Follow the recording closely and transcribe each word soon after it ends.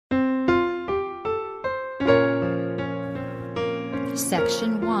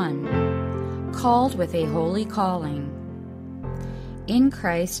Section 1. Called with a Holy Calling. In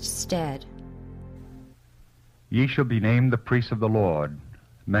Christ's Stead. Ye shall be named the priests of the Lord.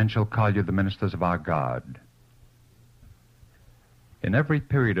 Men shall call you the ministers of our God. In every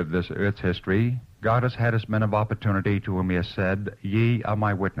period of this earth's history, God has had his men of opportunity to whom he has said, Ye are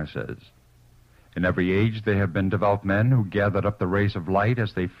my witnesses. In every age there have been devout men who gathered up the rays of light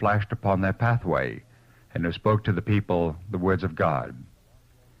as they flashed upon their pathway, and who spoke to the people the words of God.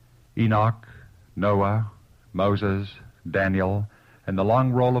 Enoch, Noah, Moses, Daniel, and the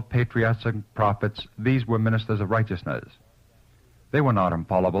long roll of patriarchs and prophets, these were ministers of righteousness. They were not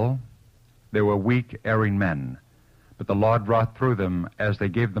infallible. They were weak, erring men, but the Lord wrought through them as they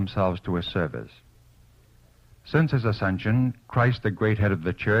gave themselves to his service. Since his ascension, Christ, the great head of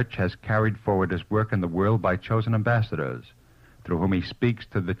the church, has carried forward his work in the world by chosen ambassadors, through whom he speaks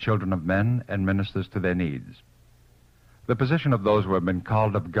to the children of men and ministers to their needs. The position of those who have been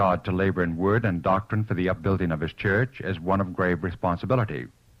called of God to labor in word and doctrine for the upbuilding of his church is one of grave responsibility.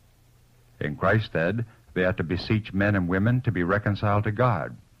 In Christ's stead, they are to beseech men and women to be reconciled to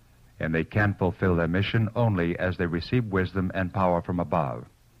God, and they can fulfill their mission only as they receive wisdom and power from above.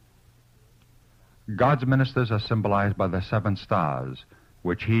 God's ministers are symbolized by the 7 stars,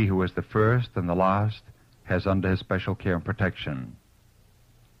 which he who is the first and the last has under his special care and protection.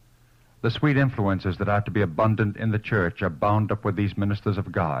 The sweet influences that are to be abundant in the church are bound up with these ministers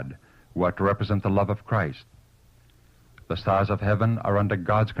of God, who are to represent the love of Christ. The stars of heaven are under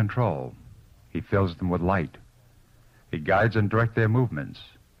God's control. He fills them with light. He guides and directs their movements.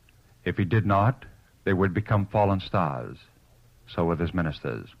 If he did not, they would become fallen stars. So with his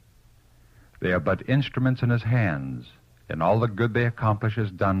ministers. They are but instruments in his hands, and all the good they accomplish is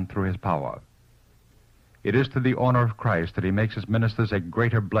done through his power. It is to the honor of Christ that he makes his ministers a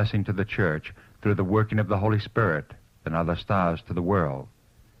greater blessing to the church through the working of the Holy Spirit than other stars to the world.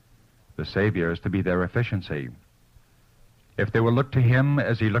 The Savior is to be their efficiency. If they will look to him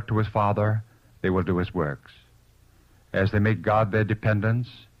as he looked to his Father, they will do his works. As they make God their dependence,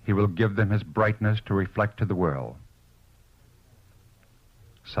 he will give them his brightness to reflect to the world.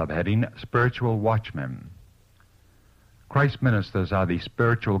 Subheading, Spiritual Watchmen. Christ's ministers are the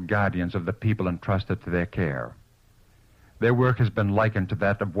spiritual guardians of the people entrusted to their care. Their work has been likened to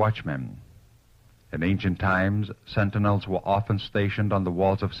that of watchmen. In ancient times, sentinels were often stationed on the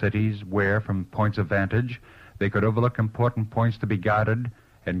walls of cities where, from points of vantage, they could overlook important points to be guarded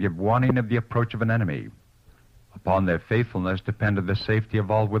and give warning of the approach of an enemy. Upon their faithfulness depended the safety of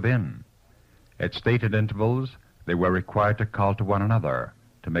all within. At stated intervals, they were required to call to one another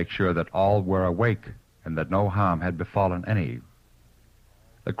to make sure that all were awake and that no harm had befallen any.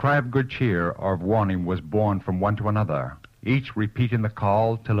 The cry of good cheer or of warning was borne from one to another, each repeating the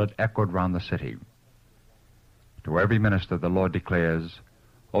call till it echoed round the city. To every minister the Lord declares,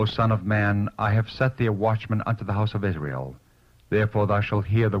 O Son of Man, I have set thee a watchman unto the house of Israel. Therefore thou shalt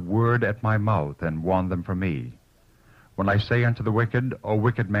hear the word at my mouth, and warn them from me. When I say unto the wicked, O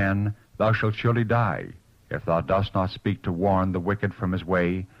wicked man, thou shalt surely die, if thou dost not speak to warn the wicked from his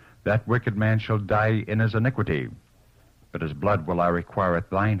way, that wicked man shall die in his iniquity, but his blood will I require at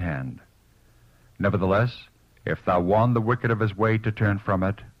thine hand. Nevertheless, if thou warn the wicked of his way to turn from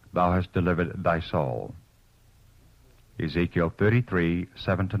it, thou hast delivered thy soul. Ezekiel 33,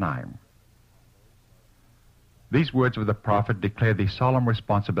 7-9. These words of the prophet declare the solemn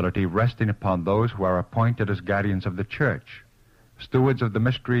responsibility resting upon those who are appointed as guardians of the church, stewards of the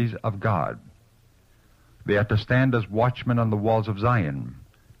mysteries of God. They are to stand as watchmen on the walls of Zion,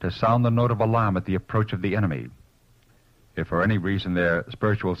 to sound the note of alarm at the approach of the enemy. If for any reason their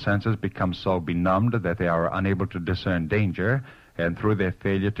spiritual senses become so benumbed that they are unable to discern danger, and through their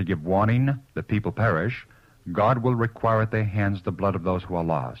failure to give warning the people perish, God will require at their hands the blood of those who are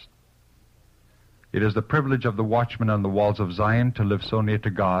lost. It is the privilege of the watchman on the walls of Zion to live so near to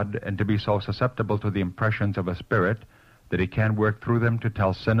God and to be so susceptible to the impressions of a spirit that he can work through them to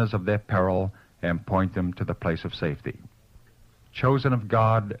tell sinners of their peril and point them to the place of safety. Chosen of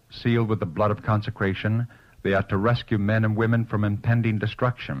God, sealed with the blood of consecration, they are to rescue men and women from impending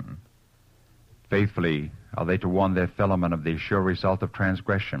destruction. Faithfully are they to warn their fellow men of the sure result of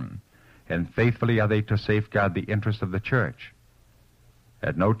transgression, and faithfully are they to safeguard the interest of the church.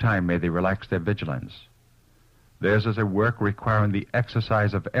 At no time may they relax their vigilance. Theirs is a work requiring the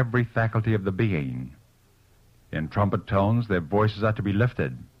exercise of every faculty of the being. In trumpet tones their voices are to be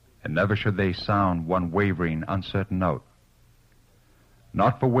lifted, and never should they sound one wavering, uncertain note.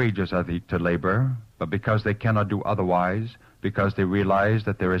 Not for wages are they to labor, but because they cannot do otherwise, because they realize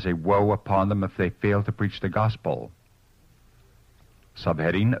that there is a woe upon them if they fail to preach the gospel.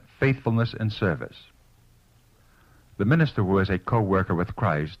 Subheading, Faithfulness in Service. The minister who is a co-worker with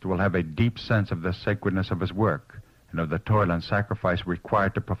Christ will have a deep sense of the sacredness of his work and of the toil and sacrifice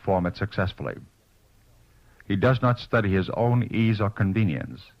required to perform it successfully. He does not study his own ease or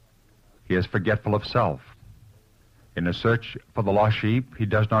convenience. He is forgetful of self. In his search for the lost sheep, he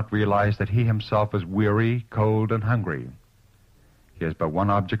does not realize that he himself is weary, cold, and hungry. He has but one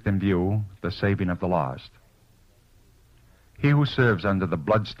object in view, the saving of the lost. He who serves under the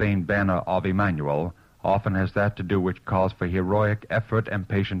blood-stained banner of Emmanuel often has that to do which calls for heroic effort and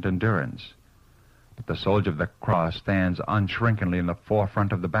patient endurance. But the soldier of the cross stands unshrinkingly in the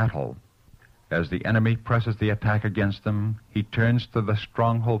forefront of the battle. As the enemy presses the attack against him, he turns to the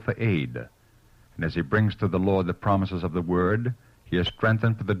stronghold for aid. And as he brings to the Lord the promises of the Word, he is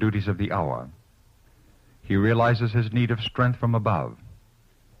strengthened for the duties of the hour. He realizes his need of strength from above.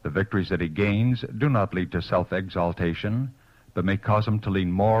 The victories that he gains do not lead to self-exaltation, but may cause him to lean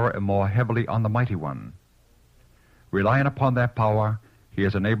more and more heavily on the Mighty One. Relying upon that power, he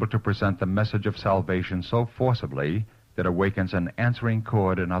is enabled to present the message of salvation so forcibly that it awakens an answering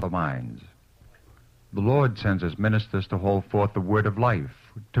chord in other minds. The Lord sends his ministers to hold forth the word of life,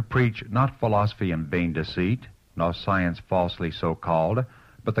 to preach not philosophy and vain deceit, nor science falsely so called,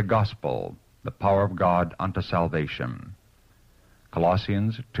 but the gospel, the power of God unto salvation.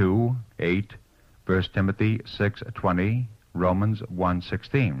 Colossians 2:8, 1 Timothy 6:20, Romans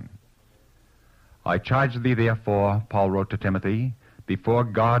 1:16. I charge thee therefore, Paul wrote to Timothy, before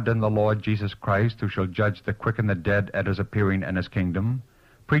God and the Lord Jesus Christ, who shall judge the quick and the dead at his appearing in his kingdom,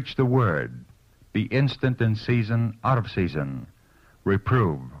 preach the word, be instant in season, out of season,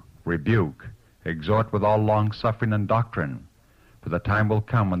 reprove, rebuke, exhort with all long-suffering and doctrine, for the time will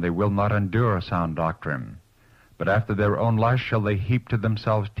come when they will not endure sound doctrine, but after their own lust shall they heap to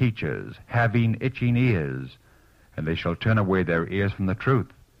themselves teachers, having itching ears, and they shall turn away their ears from the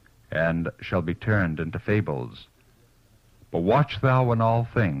truth, and shall be turned into fables. But watch thou in all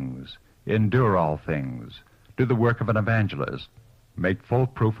things, endure all things, do the work of an evangelist, make full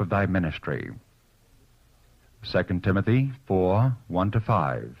proof of thy ministry. 2 Timothy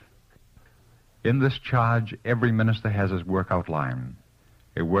 4:1-5. In this charge, every minister has his work outlined,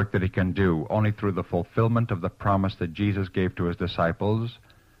 a work that he can do only through the fulfillment of the promise that Jesus gave to his disciples,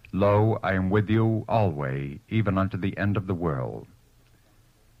 Lo, I am with you always, even unto the end of the world.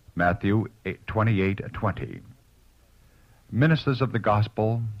 Matthew 28:20. Ministers of the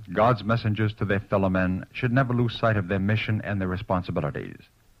gospel, God's messengers to their fellow men, should never lose sight of their mission and their responsibilities.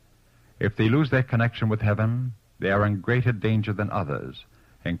 If they lose their connection with heaven, they are in greater danger than others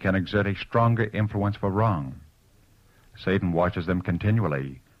and can exert a stronger influence for wrong. Satan watches them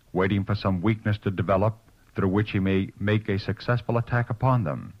continually, waiting for some weakness to develop through which he may make a successful attack upon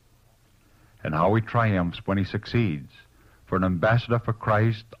them. And how he triumphs when he succeeds. For an ambassador for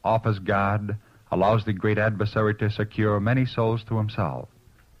Christ offers God, allows the great adversary to secure many souls to himself.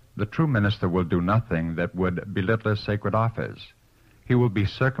 The true minister will do nothing that would belittle his sacred office. He will be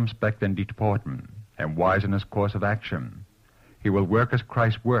circumspect in deportment and wise in his course of action. He will work as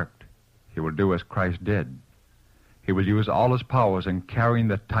Christ worked. He will do as Christ did. He will use all his powers in carrying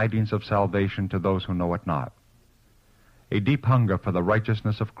the tidings of salvation to those who know it not. A deep hunger for the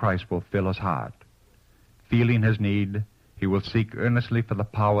righteousness of Christ will fill his heart. Feeling his need, he will seek earnestly for the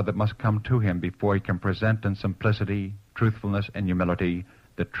power that must come to him before he can present in simplicity, truthfulness, and humility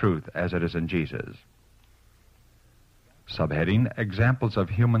the truth as it is in Jesus. Subheading, Examples of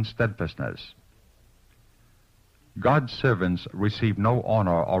Human Steadfastness. God's servants receive no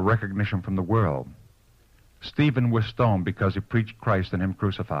honor or recognition from the world. Stephen was stoned because he preached Christ and him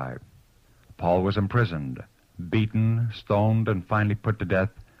crucified. Paul was imprisoned, beaten, stoned, and finally put to death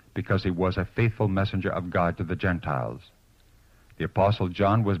because he was a faithful messenger of God to the Gentiles. The Apostle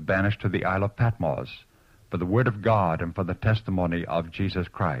John was banished to the Isle of Patmos for the Word of God and for the testimony of Jesus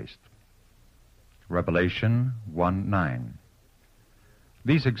Christ. Revelation 1:9.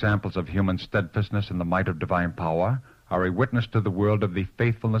 These examples of human steadfastness in the might of divine power are a witness to the world of the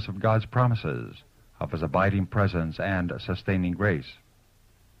faithfulness of God's promises, of his abiding presence and sustaining grace.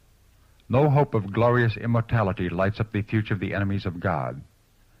 No hope of glorious immortality lights up the future of the enemies of God.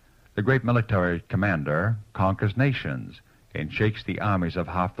 The great military commander conquers nations and shakes the armies of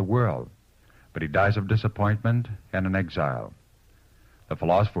half the world, but he dies of disappointment and in exile. The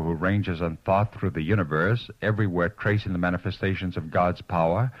philosopher who ranges in thought through the universe, everywhere tracing the manifestations of God's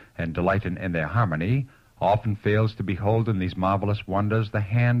power and delighting in their harmony, often fails to behold in these marvelous wonders the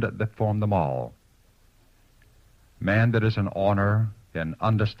hand that formed them all. Man that is in honor and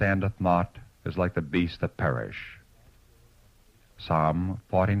understandeth not is like the beasts that perish. Psalm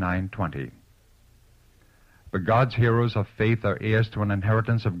 49:20. But God's heroes of faith are heirs to an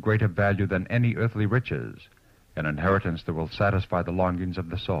inheritance of greater value than any earthly riches, an inheritance that will satisfy the longings of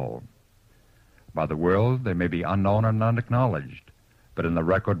the soul. By the world they may be unknown and unacknowledged, but in the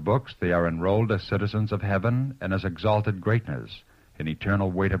record books they are enrolled as citizens of heaven, and as exalted greatness, an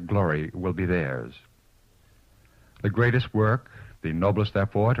eternal weight of glory will be theirs. The greatest work, the noblest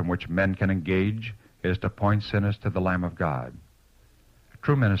effort in which men can engage, is to point sinners to the Lamb of God.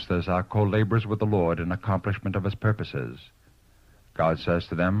 True ministers are co-laborers with the Lord in accomplishment of his purposes. God says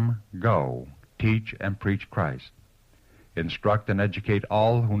to them, "Go, teach and preach Christ. Instruct and educate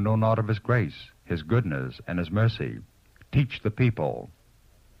all who know not of his grace, his goodness, and his mercy. Teach the people.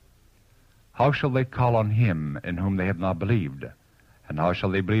 How shall they call on him in whom they have not believed? And how shall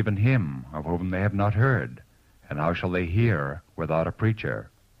they believe in him of whom they have not heard? And how shall they hear without a preacher?"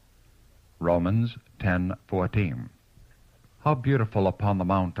 Romans 10:14. How beautiful upon the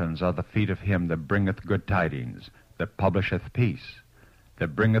mountains are the feet of him that bringeth good tidings, that publisheth peace,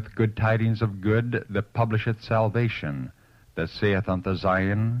 that bringeth good tidings of good, that publisheth salvation, that saith unto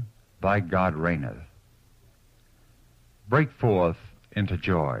Zion, Thy God reigneth. Break forth into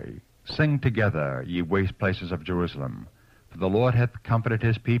joy. Sing together, ye waste places of Jerusalem. For the Lord hath comforted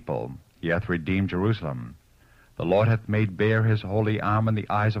his people, he hath redeemed Jerusalem. The Lord hath made bare his holy arm in the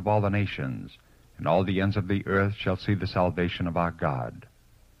eyes of all the nations, and all the ends of the earth shall see the salvation of our God.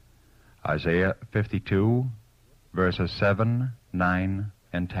 Isaiah 52, verses 7, 9,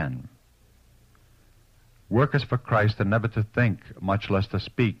 and 10. Workers for Christ are never to think, much less to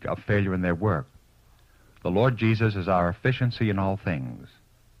speak, of failure in their work. The Lord Jesus is our efficiency in all things.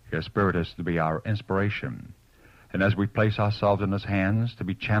 His Spirit is to be our inspiration. And as we place ourselves in his hands to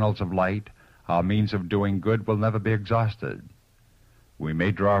be channels of light, our means of doing good will never be exhausted. We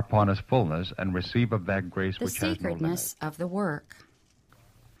may draw upon his fullness and receive of that grace which has no limit. The sacredness of the work.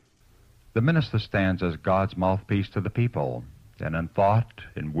 The minister stands as God's mouthpiece to the people, and in thought,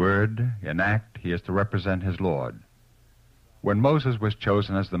 in word, in act, he is to represent his Lord. When Moses was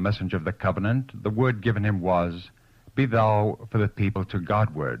chosen as the messenger of the covenant, the word given him was, "Be thou for the people to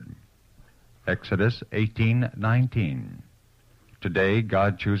Godward." Exodus 18:19. Today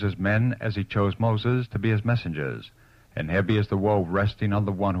God chooses men as he chose Moses to be his messengers, and heavy is the woe resting on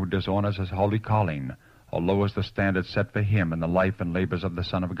the one who dishonors his holy calling, or lowers the standard set for him in the life and labors of the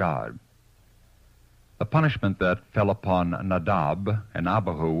Son of God. The punishment that fell upon Nadab and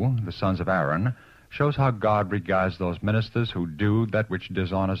Abihu, the sons of Aaron, shows how God regards those ministers who do that which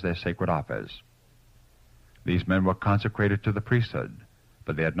dishonors their sacred office. These men were consecrated to the priesthood,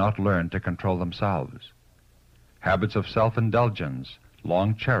 but they had not learned to control themselves. Habits of self-indulgence,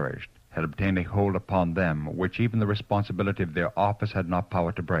 long cherished, had obtained a hold upon them which even the responsibility of their office had not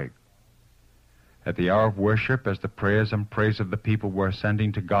power to break. At the hour of worship, as the prayers and praise of the people were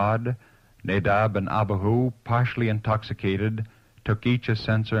ascending to God, Nadab and Abihu, partially intoxicated, took each a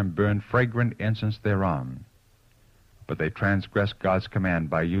censer and burned fragrant incense thereon. But they transgressed God's command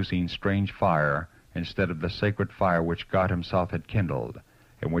by using strange fire instead of the sacred fire which God himself had kindled,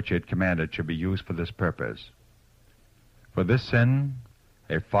 and which he had commanded should be used for this purpose. For this sin,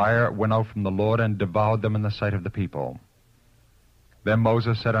 a fire went out from the Lord and devoured them in the sight of the people. Then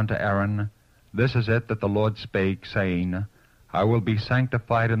Moses said unto Aaron, "This is it that the Lord spake, saying, I will be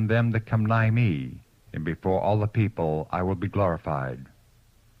sanctified in them that come nigh me, and before all the people I will be glorified."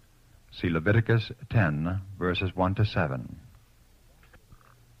 See Leviticus 10, verses 1 to 7.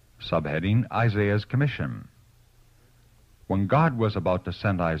 Subheading, Isaiah's Commission. When God was about to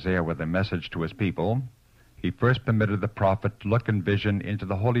send Isaiah with a message to his people, he first permitted the prophet to look in vision into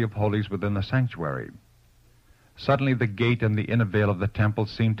the Holy of Holies within the sanctuary. Suddenly the gate and the inner veil of the temple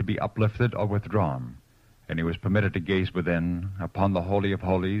seemed to be uplifted or withdrawn, and he was permitted to gaze within upon the Holy of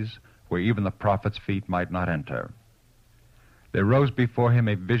Holies, where even the prophet's feet might not enter. There rose before him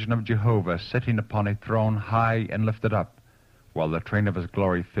a vision of Jehovah sitting upon a throne high and lifted up, while the train of his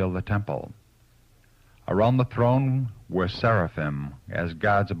glory filled the temple. Around the throne were seraphim, as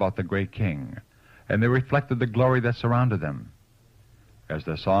guards about the great king, and they reflected the glory that surrounded them. As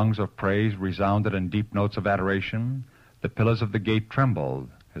their songs of praise resounded in deep notes of adoration, the pillars of the gate trembled,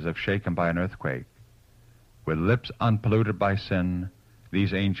 as if shaken by an earthquake. With lips unpolluted by sin,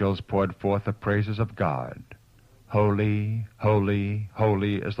 these angels poured forth the praises of God. "Holy, holy,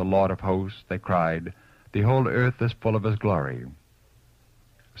 holy is the Lord of hosts," they cried. "The whole earth is full of his glory."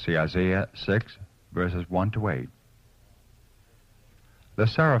 See Isaiah 6, verses 1 to 8. The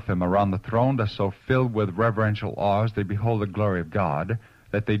seraphim around the throne are so filled with reverential awe as they behold the glory of God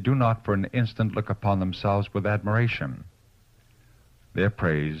that they do not for an instant look upon themselves with admiration. Their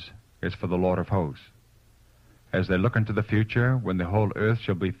praise is for the Lord of hosts. As they look into the future, when the whole earth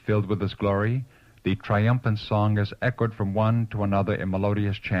shall be filled with his glory, the triumphant song is echoed from one to another in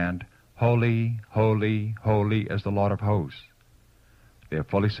melodious chant, "Holy, holy, holy is the Lord of hosts." They are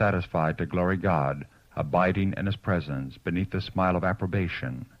fully satisfied to glory God, abiding in His presence beneath the smile of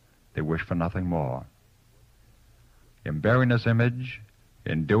approbation. They wish for nothing more. In bearing His image,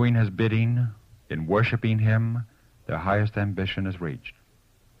 in doing His bidding, in worshiping Him, their highest ambition is reached.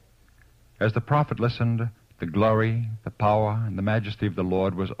 As the prophet listened, the glory, the power, and the majesty of the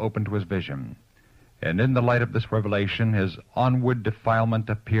Lord was opened to his vision, and in the light of this revelation his onward defilement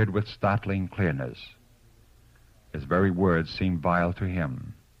appeared with startling clearness. His very words seemed vile to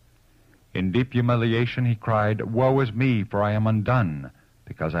him. In deep humiliation he cried, "Woe is me, for I am undone,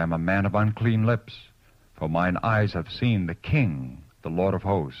 because I am a man of unclean lips, for mine eyes have seen the King, the Lord of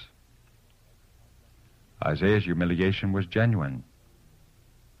hosts." Isaiah's humiliation was genuine.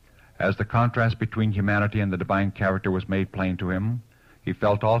 As the contrast between humanity and the divine character was made plain to him, he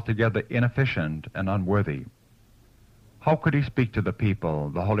felt altogether inefficient and unworthy. How could he speak to the people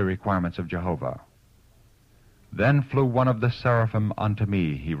the holy requirements of Jehovah? "Then flew one of the seraphim unto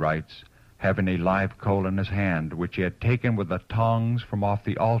me," he writes, "having a live coal in his hand, which he had taken with the tongs from off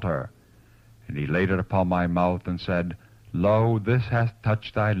the altar. And he laid it upon my mouth, and said, Lo, this hath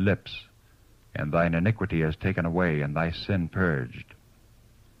touched thy lips, and thine iniquity is taken away, and thy sin purged."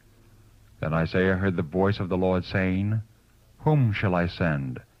 Then Isaiah heard the voice of the Lord saying, "Whom shall I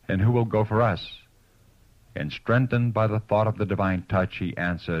send, and who will go for us?" And strengthened by the thought of the divine touch, he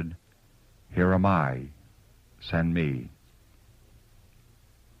answered, "Here am I, send me."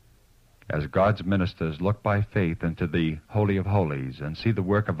 As God's ministers look by faith into the Holy of Holies and see the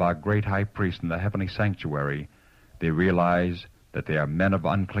work of our great high priest in the heavenly sanctuary, they realize that they are men of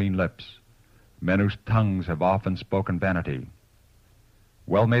unclean lips, men whose tongues have often spoken vanity.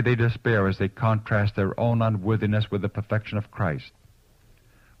 Well may they despair as they contrast their own unworthiness with the perfection of Christ.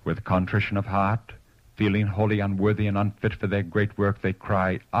 With contrition of heart, feeling wholly unworthy and unfit for their great work, they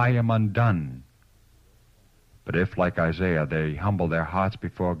cry, "I am undone." But if, like Isaiah, they humble their hearts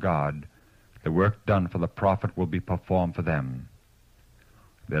before God, the work done for the prophet will be performed for them.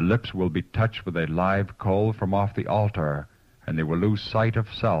 Their lips will be touched with a live coal from off the altar, and they will lose sight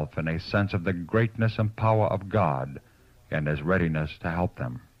of self and a sense of the greatness and power of God and His readiness to help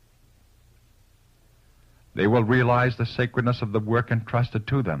them. They will realize the sacredness of the work entrusted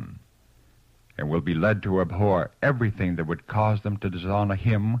to them, and will be led to abhor everything that would cause them to dishonor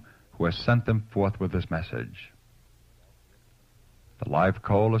Him who has sent them forth with His message. The live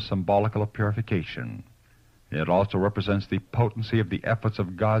coal is symbolical of purification, and it also represents the potency of the efforts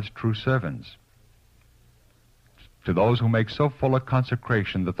of God's true servants. To those who make so full a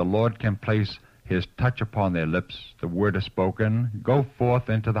consecration that the Lord can place His touch upon their lips, the word is spoken, "Go forth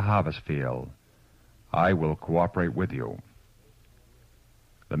into the harvest field. I will cooperate with you."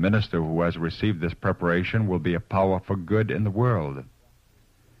 The minister who has received this preparation will be a power for good in the world.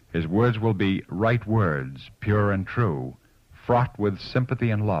 His words will be right words, pure and true, fraught with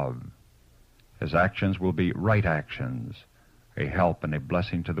sympathy and love. His actions will be right actions, a help and a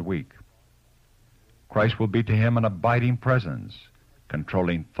blessing to the weak. Christ will be to him an abiding presence,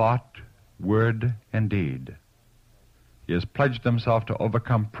 controlling thought, word, and deed. He has pledged himself to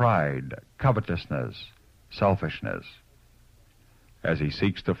overcome pride, covetousness, selfishness. As he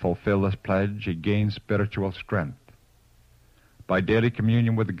seeks to fulfill this pledge, he gains spiritual strength. By daily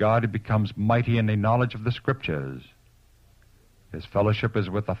communion with God, he becomes mighty in the knowledge of the Scriptures. His fellowship is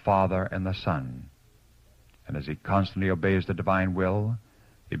with the Father and the Son. And as he constantly obeys the divine will,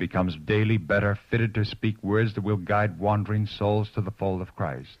 he becomes daily better fitted to speak words that will guide wandering souls to the fold of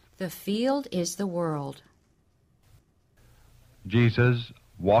Christ. The field is the world. Jesus,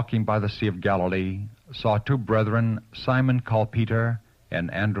 walking by the Sea of Galilee, saw two brethren, Simon called Peter,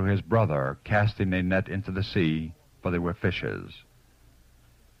 and Andrew his brother, casting a net into the sea, for they were fishers.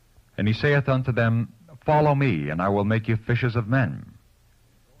 And he saith unto them, Follow me, and I will make you fishers of men.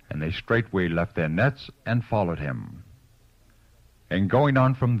 And they straightway left their nets, and followed him. And going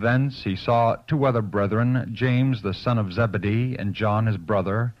on from thence, he saw two other brethren, James the son of Zebedee, and John his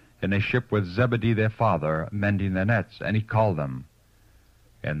brother, in a ship with Zebedee their father, mending their nets, and he called them.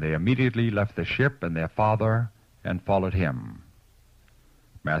 And they immediately left the ship and their father, and followed him.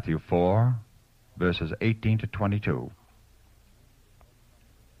 Matthew 4, verses 18 to 22.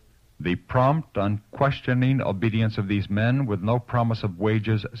 The prompt, unquestioning obedience of these men, with no promise of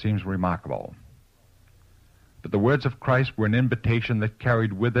wages, seems remarkable. But the words of Christ were an invitation that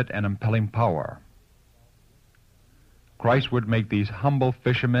carried with it an impelling power. Christ would make these humble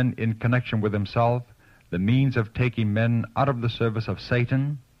fishermen, in connection with himself, the means of taking men out of the service of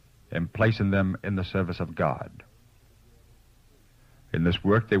Satan and placing them in the service of God. In this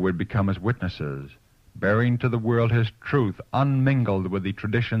work they would become his witnesses, bearing to the world his truth unmingled with the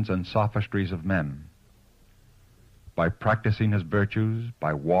traditions and sophistries of men. By practicing his virtues,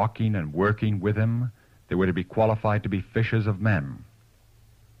 by walking and working with him, they were to be qualified to be fishers of men.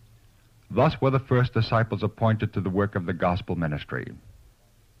 Thus were the first disciples appointed to the work of the gospel ministry.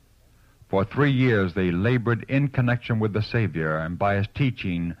 For 3 years they labored in connection with the Savior, and by his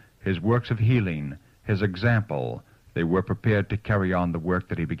teaching, his works of healing, his example, they were prepared to carry on the work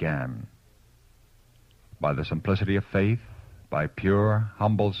that he began. By the simplicity of faith, by pure,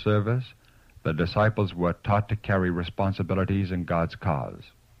 humble service, the disciples were taught to carry responsibilities in God's cause.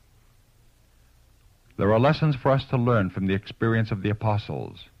 There are lessons for us to learn from the experience of the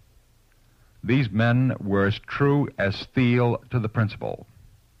apostles. These men were as true as steel to the principle.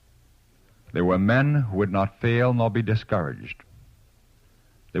 They were men who would not fail nor be discouraged.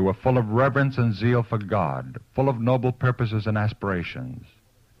 They were full of reverence and zeal for God, full of noble purposes and aspirations.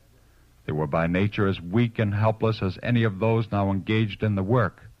 They were by nature as weak and helpless as any of those now engaged in the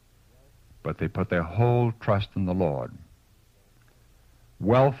work, but they put their whole trust in the Lord.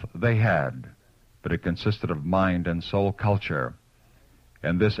 Wealth they had, but it consisted of mind and soul culture,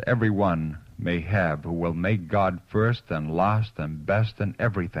 and this every one may have who will make God first and last and best in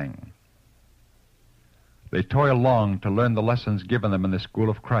everything. They toil long to learn the lessons given them in the school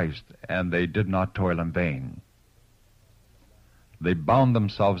of Christ, and they did not toil in vain. They bound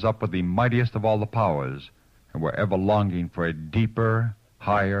themselves up with the mightiest of all the powers, and were ever longing for a deeper,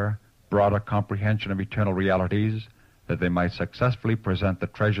 higher, broader comprehension of eternal realities, that they might successfully present the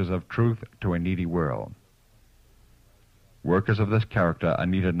treasures of truth to a needy world. Workers of this character are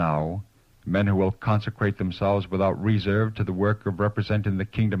needed now, men who will consecrate themselves without reserve to the work of representing the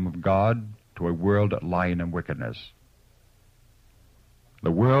kingdom of God to a world lying in wickedness. The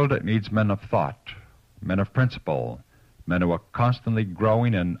world needs men of thought, men of principle, men who are constantly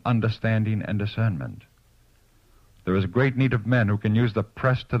growing in understanding and discernment. There is great need of men who can use the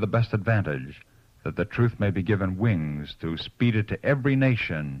press to the best advantage, that the truth may be given wings to speed it to every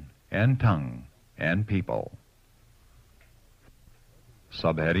nation and tongue and people.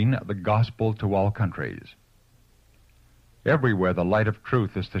 Subheading, the gospel to all countries. Everywhere the light of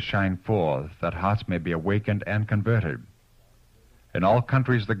truth is to shine forth, that hearts may be awakened and converted. In all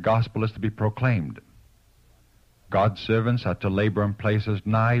countries the gospel is to be proclaimed. God's servants are to labor in places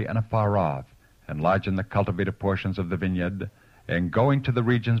nigh and afar off, enlarging the cultivated portions of the vineyard, and going to the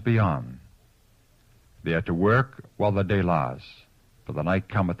regions beyond. They are to work while the day lasts, for the night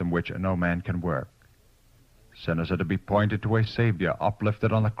cometh in which no man can work. Sinners are to be pointed to a Savior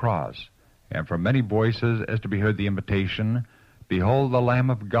uplifted on the cross, and from many voices is to be heard the invitation, Behold the Lamb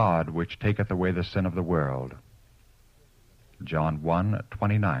of God, which taketh away the sin of the world. John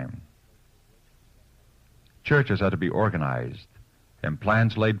 1:29. Churches are to be organized, and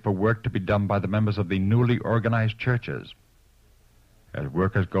plans laid for work to be done by the members of the newly organized churches. As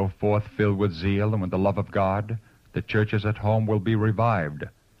workers go forth filled with zeal and with the love of God, the churches at home will be revived,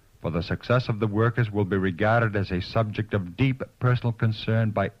 for the success of the workers will be regarded as a subject of deep personal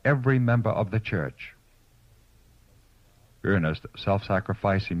concern by every member of the church. Earnest,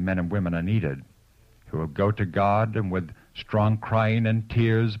 self-sacrificing men and women are needed, who will go to God and with strong crying and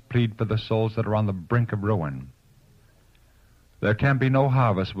tears plead for the souls that are on the brink of ruin. There can be no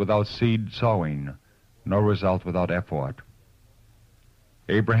harvest without seed sowing, no result without effort.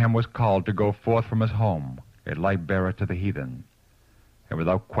 Abraham was called to go forth from his home, a light bearer to the heathen, and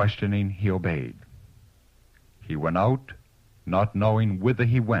without questioning he obeyed. He went out, not knowing whither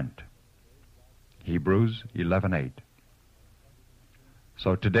he went. Hebrews 11:8.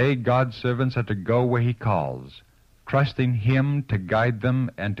 So today God's servants are to go where he calls, trusting him to guide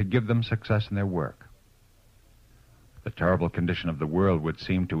them and to give them success in their work. The terrible condition of the world would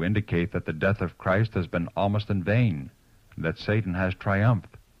seem to indicate that the death of Christ has been almost in vain, and that Satan has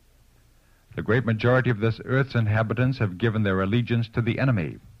triumphed. The great majority of this earth's inhabitants have given their allegiance to the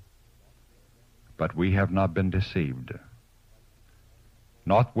enemy. But we have not been deceived.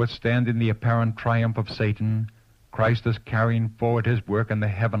 Notwithstanding the apparent triumph of Satan, Christ is carrying forward his work in the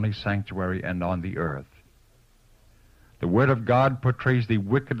heavenly sanctuary and on the earth. The Word of God portrays the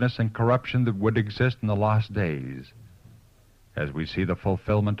wickedness and corruption that would exist in the last days. As we see the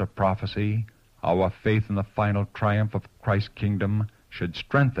fulfillment of prophecy, our faith in the final triumph of Christ's kingdom should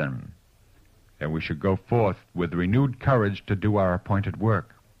strengthen, and we should go forth with renewed courage to do our appointed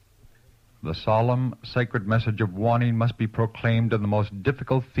work. The solemn, sacred message of warning must be proclaimed in the most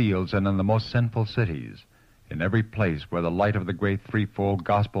difficult fields and in the most sinful cities, in every place where the light of the great threefold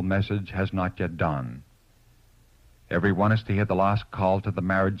gospel message has not yet dawned. Every one is to hear the last call to the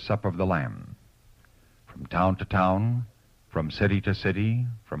marriage supper of the Lamb. From town to town, from city to city,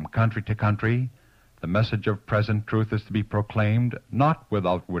 from country to country, The message of present truth is to be proclaimed not with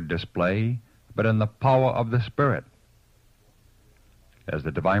outward display, but in the power of the Spirit. As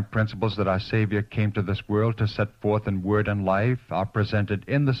the divine principles that our Savior came to this world to set forth in word and life are presented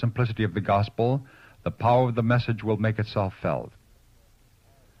in the simplicity of the gospel, the power of the message will make itself felt.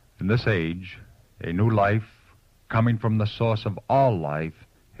 In this age, a new life, coming from the source of all life,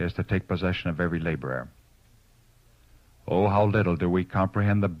 is to take possession of every laborer. Oh, how little do we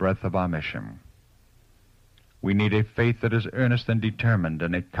comprehend the breadth of our mission. We need a faith that is earnest and determined,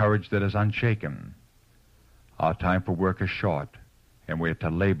 and a courage that is unshaken. Our time for work is short, and we are to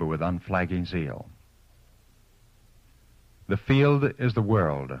labor with unflagging zeal. The field is the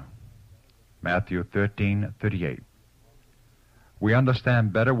world. Matthew 13:38. We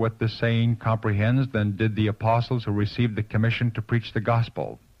understand better what this saying comprehends than did the apostles who received the commission to preach the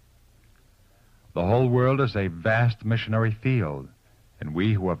gospel. The whole world is a vast missionary field, and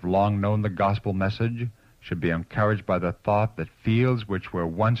we who have long known the gospel message should be encouraged by the thought that fields which were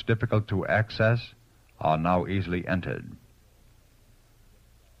once difficult to access are now easily entered.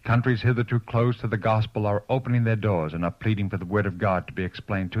 Countries hitherto closed to the gospel are opening their doors and are pleading for the word of God to be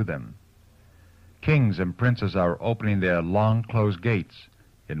explained to them. Kings and princes are opening their long-closed gates,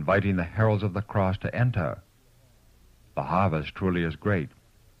 inviting the heralds of the cross to enter. The harvest truly is great.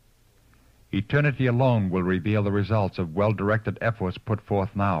 Eternity alone will reveal the results of well-directed efforts put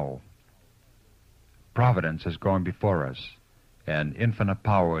forth now. Providence is going before us, and infinite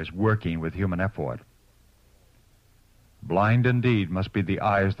power is working with human effort. Blind indeed must be the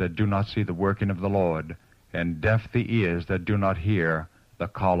eyes that do not see the working of the Lord, and deaf the ears that do not hear the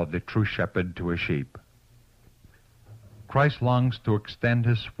call of the true shepherd to his sheep. Christ longs to extend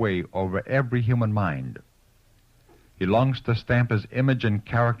his sway over every human mind. He longs to stamp his image and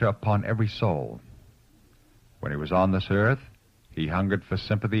character upon every soul. When he was on this earth, he hungered for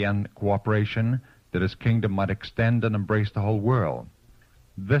sympathy and cooperation that his kingdom might extend and embrace the whole world.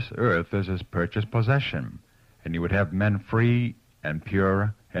 This earth is his purchased possession, and he would have men free and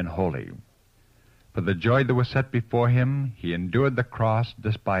pure and holy. For the joy that was set before him, he endured the cross,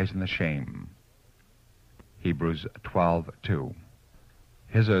 despising the shame. Hebrews 12:2.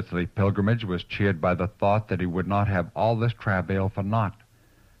 His earthly pilgrimage was cheered by the thought that he would not have all this travail for naught,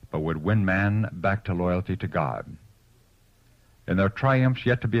 but would win man back to loyalty to God. In their triumphs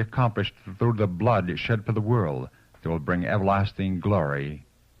yet to be accomplished through the blood shed for the world, they will bring everlasting glory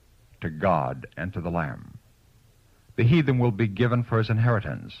to God and to the Lamb. The heathen will be given for his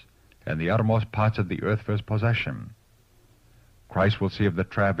inheritance, and the uttermost parts of the earth for his possession. Christ will see of the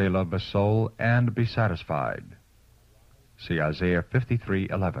travail of his soul and be satisfied. See Isaiah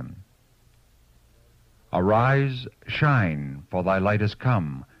 53:11. Arise, shine, for thy light is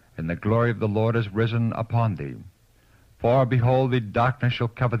come, and the glory of the Lord is risen upon thee. For, behold, the darkness shall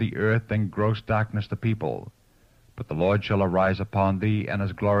cover the earth, and gross darkness the people. But the Lord shall arise upon thee, and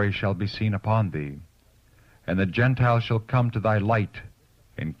his glory shall be seen upon thee. And the Gentiles shall come to thy light,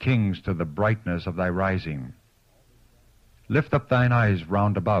 and kings to the brightness of thy rising. Lift up thine eyes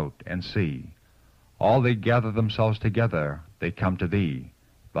round about, and see. All they gather themselves together, they come to thee.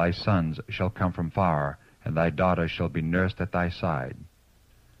 Thy sons shall come from far, and thy daughters shall be nursed at thy side.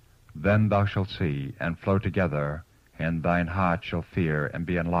 Then thou shalt see, and flow together, and thine heart shall fear and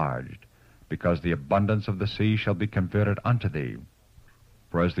be enlarged, because the abundance of the sea shall be converted unto thee.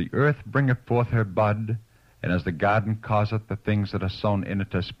 For as the earth bringeth forth her bud, and as the garden causeth the things that are sown in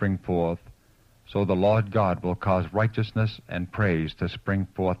it to spring forth, so the Lord God will cause righteousness and praise to spring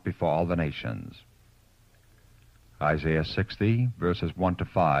forth before all the nations. Isaiah 60, verses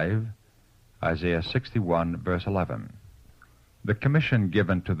 1-5, Isaiah 61, verse 11. The commission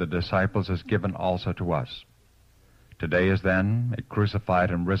given to the disciples is given also to us. Today is then a crucified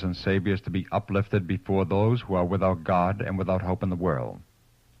and risen Savior is to be uplifted before those who are without God and without hope in the world.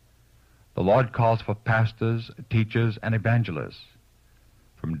 The Lord calls for pastors, teachers, and evangelists.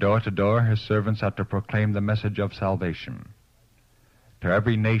 From door to door, his servants are to proclaim the message of salvation. To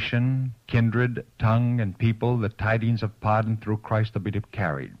every nation, kindred, tongue, and people, the tidings of pardon through Christ are to be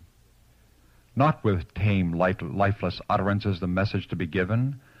carried. Not with tame, lifeless utterances the message to be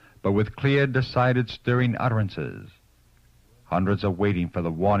given, but with clear, decided, stirring utterances. Hundreds are waiting for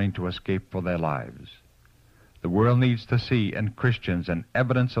the warning to escape for their lives. The world needs to see in Christians an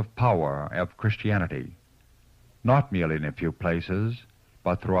evidence of power of Christianity, not merely in a few places,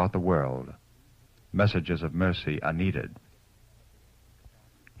 but throughout the world. Messages of mercy are needed.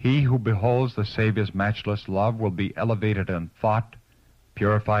 He who beholds the Savior's matchless love will be elevated in thought,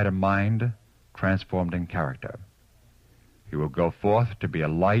 purified in mind, transformed in character. He will go forth to be a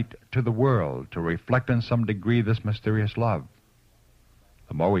light to the world, to reflect in some degree this mysterious love.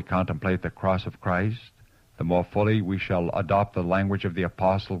 The more we contemplate the cross of Christ, the more fully we shall adopt the language of the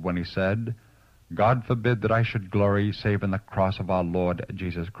apostle when he said, God forbid that I should glory save in the cross of our Lord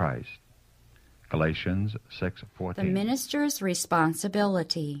Jesus Christ. Galatians 6:14. The minister's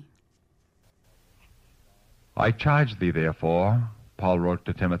responsibility. I charge thee, therefore, Paul wrote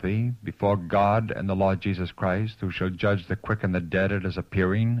to Timothy, before God and the Lord Jesus Christ, who shall judge the quick and the dead at his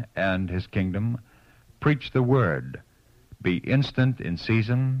appearing and his kingdom, preach the word. Be instant in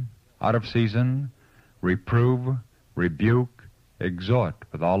season, out of season, reprove, rebuke, exhort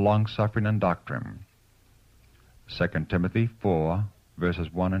with all longsuffering and doctrine. 2 Timothy 4,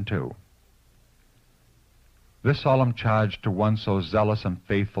 verses 1 and 2. This solemn charge to one so zealous and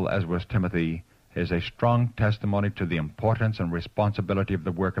faithful as was Timothy is a strong testimony to the importance and responsibility of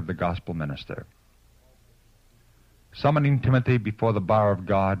the work of the gospel minister. Summoning Timothy before the bar of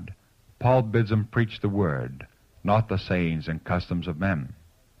God, Paul bids him preach the word, not the sayings and customs of men,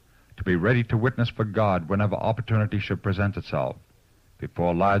 to be ready to witness for God whenever opportunity should present itself,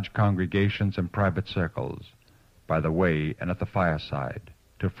 before large congregations and private circles, by the way and at the fireside,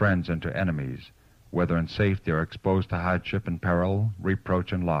 to friends and to enemies, whether in safety or exposed to hardship and peril,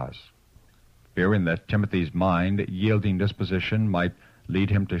 reproach and loss. Fearing that Timothy's mind-yielding disposition might lead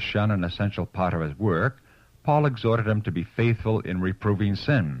him to shun an essential part of his work, Paul exhorted him to be faithful in reproving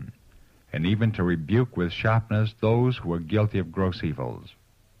sin, and even to rebuke with sharpness those who were guilty of gross evils.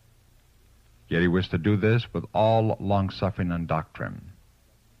 Yet he was to do this with all longsuffering and doctrine.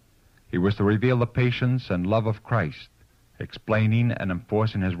 He was to reveal the patience and love of Christ, explaining and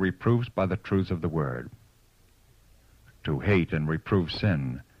enforcing his reproofs by the truths of the Word. To hate and reprove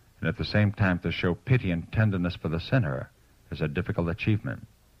sin, and at the same time to show pity and tenderness for the sinner, is a difficult achievement.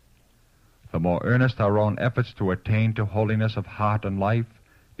 The more earnest our own efforts to attain to holiness of heart and life,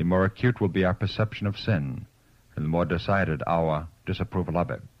 the more acute will be our perception of sin, and the more decided our disapproval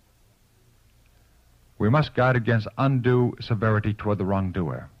of it. We must guard against undue severity toward the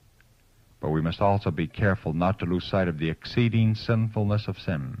wrongdoer, but we must also be careful not to lose sight of the exceeding sinfulness of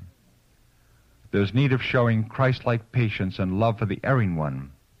sin. There's need of showing Christ-like patience and love for the erring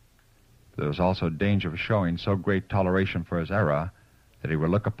one. There is also danger of showing so great toleration for his error that he will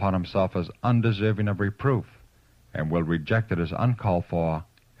look upon himself as undeserving of reproof and will reject it as uncalled for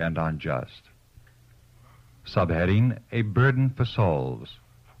and unjust. Subheading, A Burden for Souls.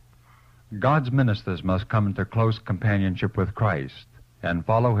 God's ministers must come into close companionship with Christ and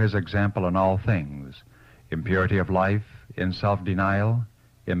follow his example in all things, in purity of life, in self-denial,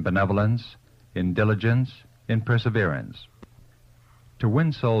 in benevolence, in diligence, in perseverance. To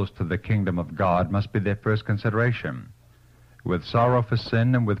win souls to the kingdom of God must be their first consideration. With sorrow for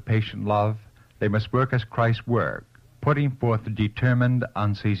sin and with patient love, they must work as Christ worked, putting forth determined,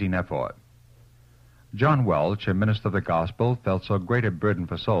 unceasing effort. John Welch, a minister of the gospel, felt so great a burden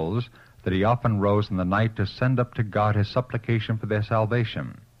for souls that he often rose in the night to send up to God his supplication for their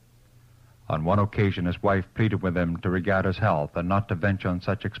salvation. On one occasion, his wife pleaded with him to regard his health and not to venture on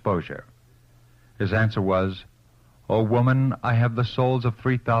such exposure. His answer was, O woman, I have the souls of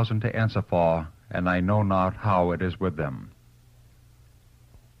 3,000 to answer for, and I know not how it is with them.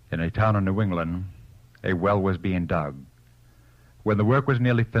 In a town in New England, a well was being dug. When the work was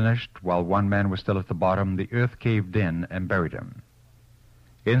nearly finished, while one man was still at the bottom, the earth caved in and buried him.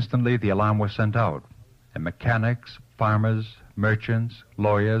 Instantly the alarm was sent out, and mechanics, farmers, merchants,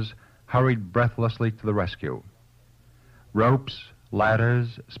 lawyers hurried breathlessly to the rescue. Ropes,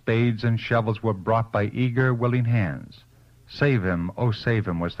 ladders, spades, and shovels were brought by eager, willing hands. Save him, oh, save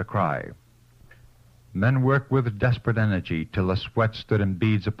him, was the cry. Men worked with desperate energy till the sweat stood in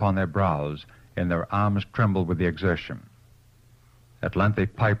beads upon their brows and their arms trembled with the exertion. At length a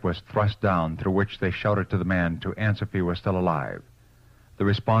pipe was thrust down, through which they shouted to the man to answer if he were still alive. The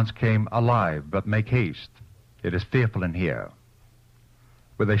response came, alive, but make haste. It is fearful in here.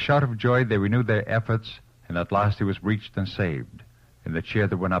 With a shout of joy they renewed their efforts, and at last he was reached and saved, and the cheer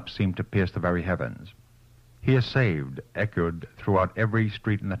that went up seemed to pierce the very heavens. He is saved, echoed throughout every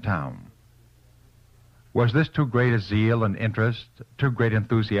street in the town. Was this too great a zeal and interest, too great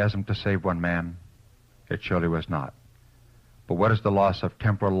enthusiasm to save one man? It surely was not. But what is the loss of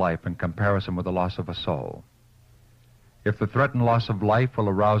temporal life in comparison with the loss of a soul? If the threatened loss of life will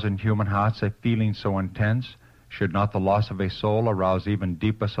arouse in human hearts a feeling so intense, should not the loss of a soul arouse even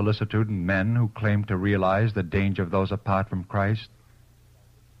deeper solicitude in men who claim to realize the danger of those apart from Christ?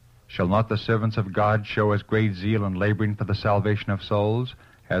 Shall not the servants of God show as great zeal in laboring for the salvation of souls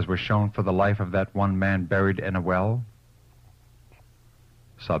as was shown for the life of that one man buried in a well?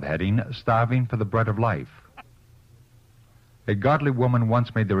 Subheading, Starving for the Bread of Life. A godly woman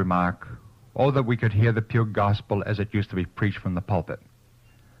once made the remark, "Oh, that we could hear the pure gospel as it used to be preached from the pulpit."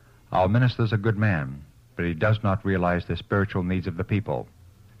 Our minister is a good man, but he does not realize the spiritual needs of the people.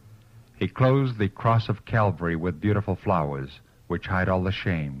 He clothes the cross of Calvary with beautiful flowers, which hide all the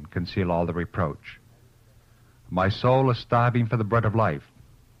shame, conceal all the reproach. My soul is starving for the bread of life.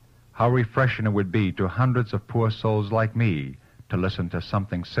 How refreshing it would be to hundreds of poor souls like me to listen to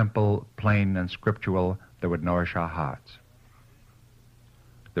something simple, plain, and scriptural that would nourish our hearts.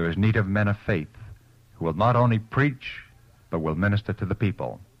 There is need of men of faith who will not only preach, but will minister to the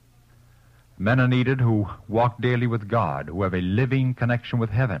people. Men are needed who walk daily with God, who have a living connection with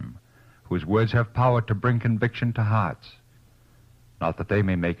heaven, whose words have power to bring conviction to hearts. Not that they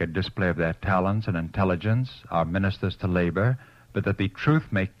may make a display of their talents and intelligence, our ministers to labor, but that the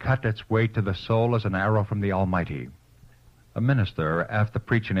truth may cut its way to the soul as an arrow from the Almighty. A minister, after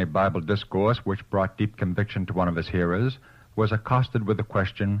preaching a Bible discourse which brought deep conviction to one of his hearers, was accosted with the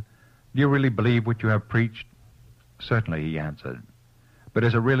question, "Do you really believe what you have preached?" "Certainly," he answered. "But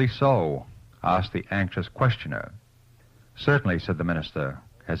is it really so?" asked the anxious questioner. "Certainly," said the minister,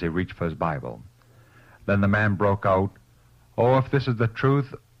 as he reached for his Bible. Then the man broke out, "Oh, if this is the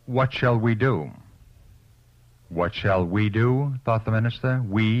truth, what shall we do?" What shall we do? Thought the minister.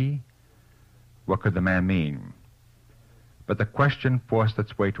 We? What could the man mean? But the question forced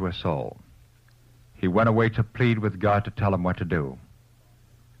its way to his soul. He went away to plead with God to tell him what to do.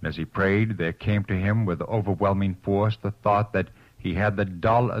 And as he prayed, there came to him with overwhelming force the thought that he had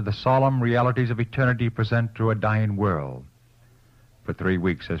the solemn realities of eternity present to a dying world. For 3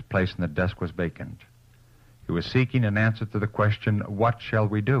 weeks his place in the desk was vacant. He was seeking an answer to the question, "What shall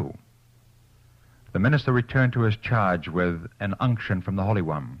we do?" The minister returned to his charge with an unction from the Holy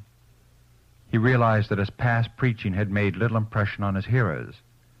One. He realized that his past preaching had made little impression on his hearers.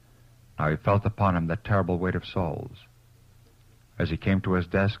 Now he felt upon him the terrible weight of souls. As he came to his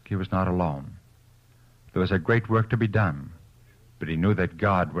desk, he was not alone. There was a great work to be done, but he knew that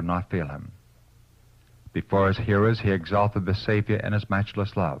God would not fail him. Before his hearers, he exalted the Savior and his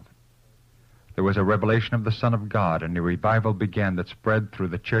matchless love. There was a revelation of the Son of God, and a revival began that spread through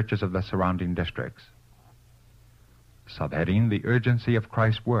the churches of the surrounding districts. Subheading, the urgency of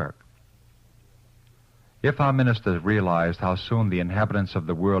Christ's work. If our ministers realized how soon the inhabitants of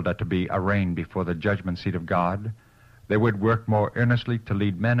the world are to be arraigned before the judgment seat of God, they would work more earnestly to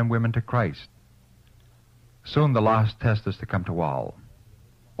lead men and women to Christ. Soon the last test is to come to all.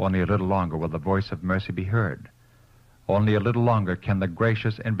 Only a little longer will the voice of mercy be heard. Only a little longer can the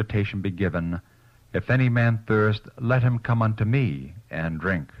gracious invitation be given, "If any man thirst, let him come unto me and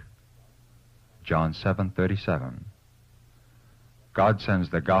drink." John 7:37. God sends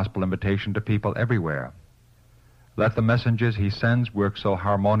the gospel invitation to people everywhere. Let the messengers he sends work so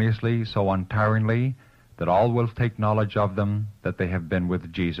harmoniously, so untiringly, that all will take knowledge of them, that they have been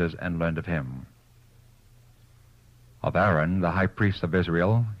with Jesus and learned of him. Of Aaron, the high priest of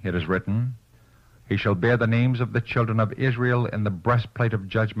Israel, it is written, "He shall bear the names of the children of Israel in the breastplate of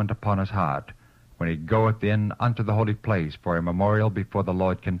judgment upon his heart, when he goeth in unto the holy place for a memorial before the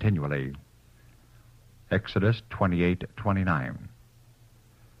Lord continually." Exodus 28:29.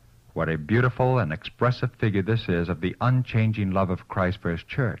 What a beautiful and expressive figure this is of the unchanging love of Christ for his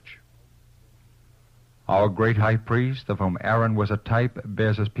church. Our great high priest, of whom Aaron was a type,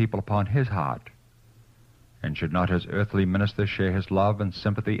 bears his people upon his heart. And should not his earthly ministers share his love and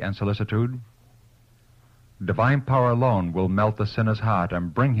sympathy and solicitude? Divine power alone will melt the sinner's heart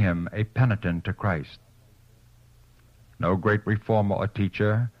and bring him a penitent to Christ. No great reformer or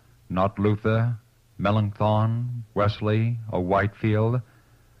teacher, not Luther, Melanchthon, Wesley, or Whitefield,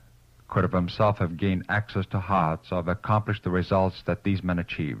 could of himself have gained access to hearts or have accomplished the results that these men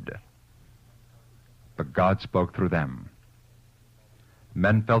achieved. But God spoke through them.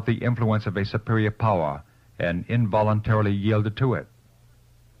 Men felt the influence of a superior power and involuntarily yielded to it.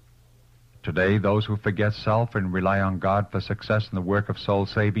 Today, those who forget self and rely on God for success in the work of soul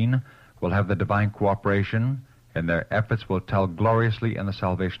saving will have the divine cooperation, and their efforts will tell gloriously in the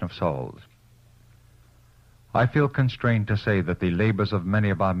salvation of souls. I feel constrained to say that the labors of many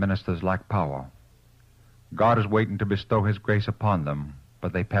of our ministers lack power. God is waiting to bestow his grace upon them,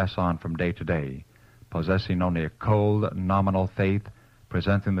 but they pass on from day to day, possessing only a cold, nominal faith,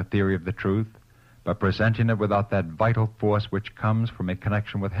 presenting the theory of the truth, but presenting it without that vital force which comes from a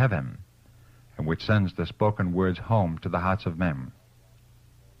connection with heaven, and which sends the spoken words home to the hearts of men.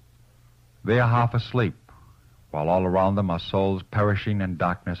 They are half asleep, while all around them are souls perishing in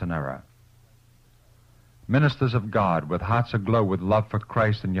darkness and error. Ministers of God, with hearts aglow with love for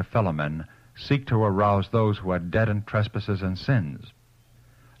Christ and your fellow men, seek to arouse those who are dead in trespasses and sins.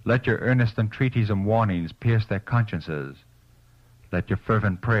 Let your earnest entreaties and warnings pierce their consciences. Let your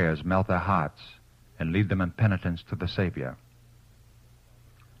fervent prayers melt their hearts and lead them in penitence to the Savior.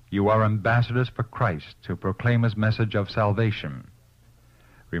 You are ambassadors for Christ to proclaim His message of salvation.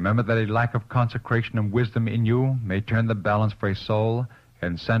 Remember that a lack of consecration and wisdom in you may turn the balance for a soul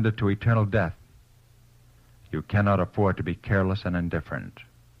and send it to eternal death. You cannot afford to be careless and indifferent.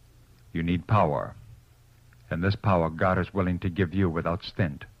 You need power, and this power God is willing to give you without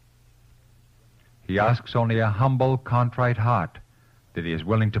stint. He asks only a humble, contrite heart that He is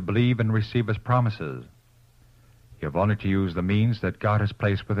willing to believe and receive His promises. You have only to use the means that God has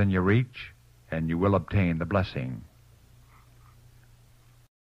placed within your reach, and you will obtain the blessing.